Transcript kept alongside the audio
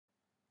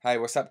Hey,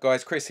 what's up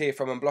guys? Chris here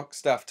from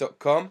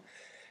unblockstuff.com.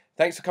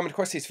 Thanks for coming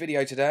across this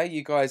video today.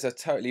 You guys are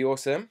totally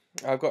awesome.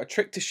 I've got a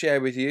trick to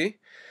share with you,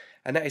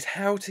 and that is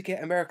how to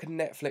get American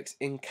Netflix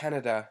in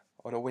Canada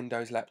on a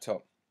Windows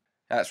laptop.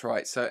 That's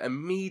right, so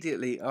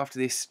immediately after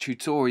this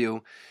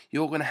tutorial,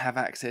 you're going to have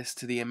access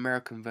to the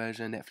American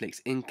version of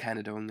Netflix in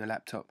Canada on your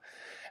laptop.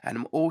 And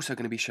I'm also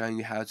going to be showing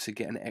you how to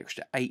get an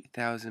extra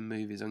 8,000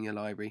 movies on your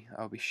library.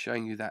 I'll be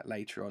showing you that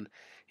later on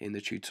in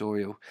the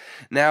tutorial.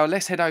 Now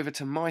let's head over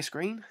to my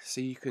screen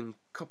so you can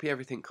copy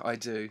everything I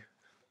do.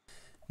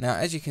 Now,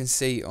 as you can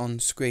see on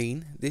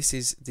screen, this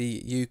is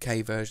the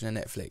UK version of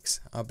Netflix.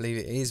 I believe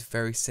it is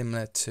very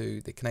similar to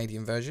the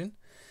Canadian version.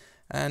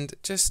 And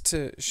just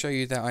to show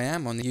you that I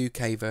am on the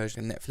UK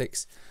version of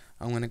Netflix,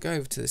 I'm going to go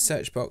over to the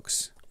search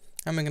box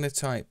and we're going to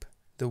type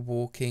The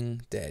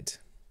Walking Dead.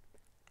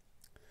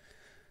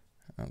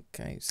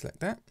 Okay, select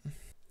that.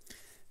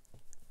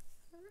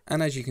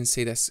 And as you can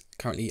see, that's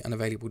currently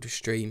unavailable to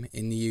stream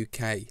in the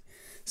UK.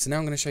 So now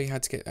I'm going to show you how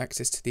to get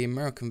access to the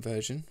American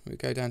version. We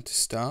go down to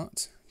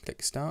Start,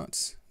 click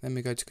Start, then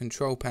we go to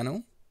Control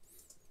Panel.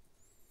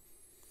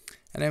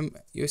 And then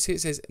you'll see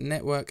it says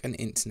Network and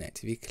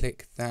Internet. If you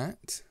click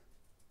that,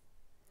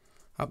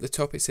 up the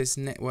top it says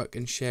Network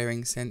and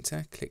Sharing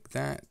Center, click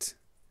that.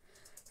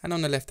 And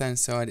on the left hand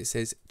side it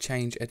says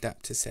Change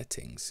Adapter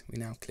Settings. We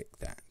now click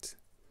that.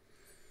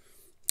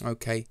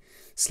 Okay,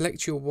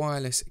 select your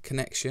wireless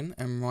connection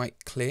and right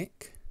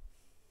click.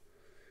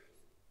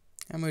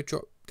 And we'll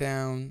drop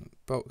down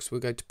box, we'll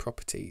go to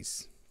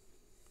Properties.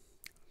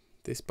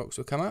 This box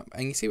will come up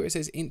and you see where it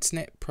says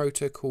Internet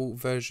Protocol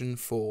version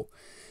 4.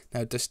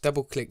 Now just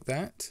double click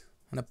that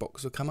and a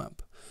box will come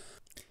up.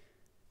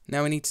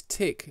 Now we need to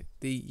tick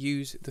the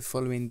use the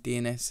following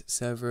DNS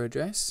server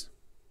address,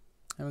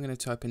 and we're going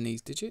to type in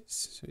these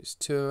digits. So it's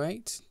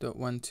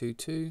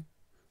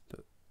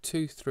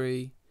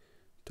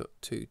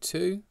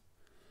 208.122.23.22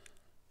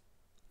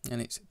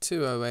 and it's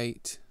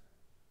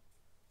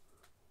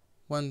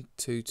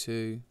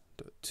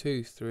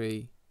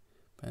 208.122.23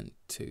 and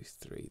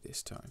 23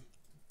 this time.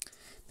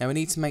 Now we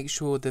need to make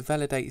sure the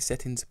validate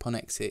settings upon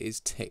exit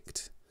is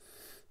ticked.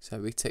 So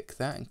we tick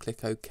that and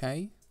click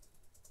OK.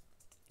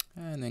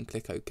 And then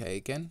click OK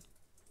again.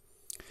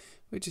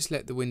 We just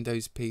let the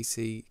Windows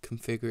PC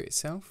configure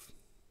itself.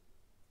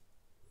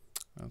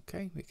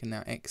 Okay, we can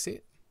now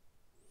exit.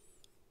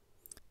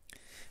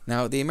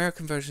 Now the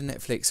American version of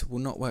Netflix will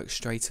not work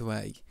straight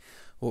away.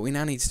 What we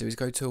now need to do is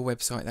go to a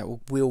website that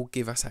will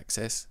give us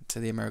access to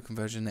the American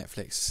version of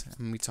Netflix,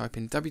 and we type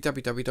in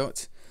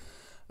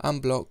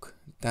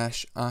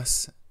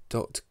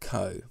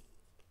www.unblock-us.co.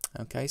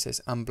 Okay, so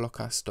it's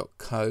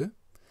unblockus.co.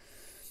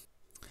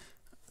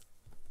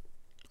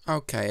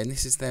 Okay, and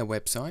this is their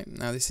website.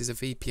 Now this is a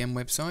VPN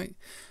website,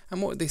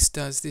 and what this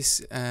does,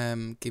 this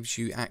gives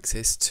you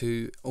access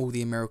to all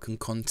the American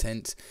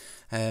content,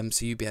 so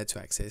you'll be able to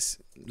access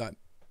like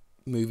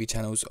movie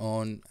channels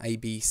on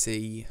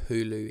ABC,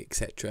 Hulu,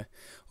 etc.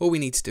 All we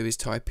need to do is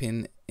type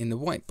in the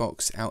white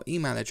box our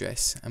email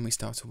address, and we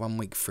start a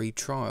 1-week free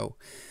trial.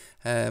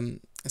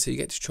 So you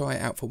get to try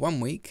it out for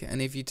 1 week,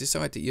 and if you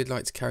decide that you'd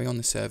like to carry on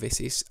the service,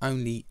 it's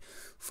only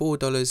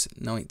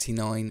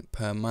 $4.99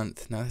 per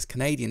month. Now that's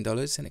Canadian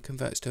dollars, and it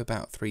converts to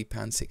about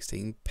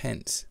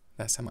 £3.16.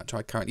 That's how much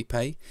I currently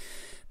pay.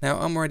 Now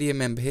I'm already a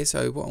member here,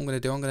 so what I'm going to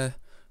do, I'm going to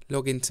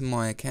log into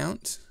my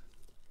account.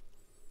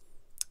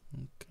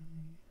 Okay.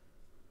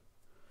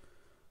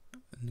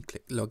 And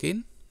click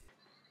login.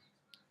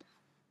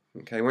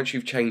 Okay, once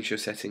you've changed your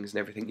settings and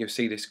everything, you'll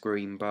see this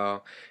green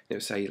bar.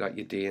 It'll say like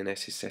your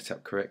DNS is set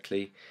up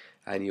correctly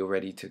and you're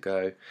ready to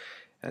go.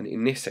 And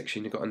in this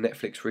section you've got a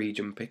Netflix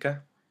region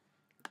picker,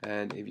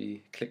 and if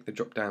you click the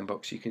drop down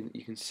box you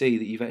can see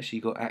that you've actually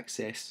got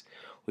access,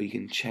 or you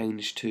can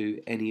change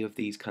to any of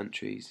these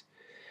countries.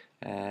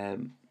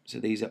 So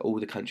these are all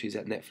the countries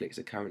that Netflix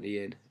are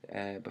currently in.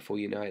 Before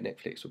you know it,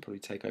 Netflix will probably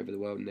take over the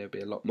world and there'll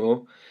be a lot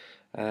more.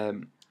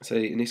 So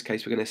in this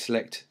case we're going to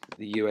select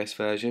the US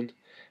version.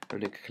 I'm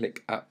going to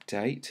click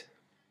update.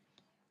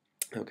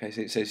 Okay,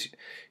 so it says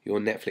your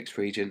Netflix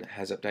region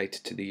has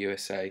updated to the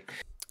USA.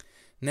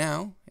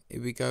 Now,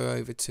 if we go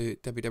over to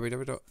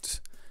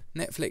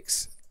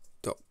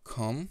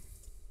www.netflix.com,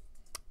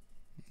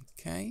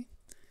 okay,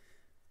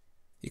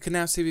 you can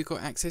now see we've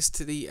got access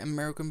to the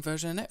American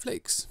version of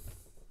Netflix.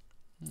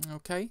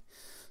 Okay,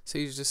 so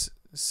these are just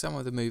some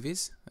of the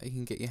movies that you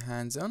can get your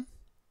hands on.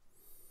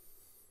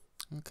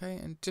 Okay,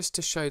 and just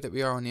to show that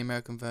we are on the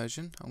American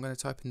version, I'm going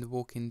to type in The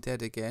Walking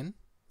Dead again.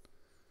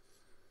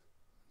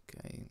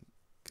 Okay,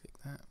 click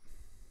that.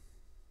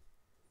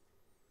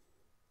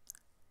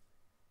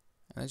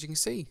 And as you can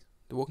see,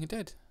 The Walking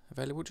Dead,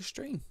 available to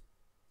stream.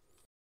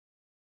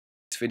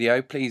 This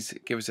video, please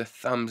give us a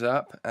thumbs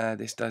up.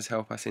 This does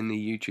help us in the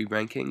YouTube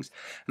rankings.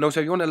 And also,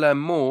 if you want to learn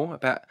more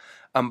about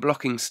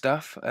unblocking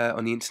stuff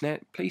on the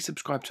internet, please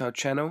subscribe to our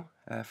channel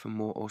for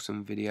more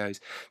awesome videos.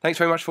 Thanks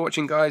very much for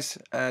watching, guys,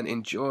 and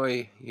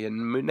enjoy your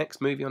next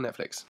movie on Netflix.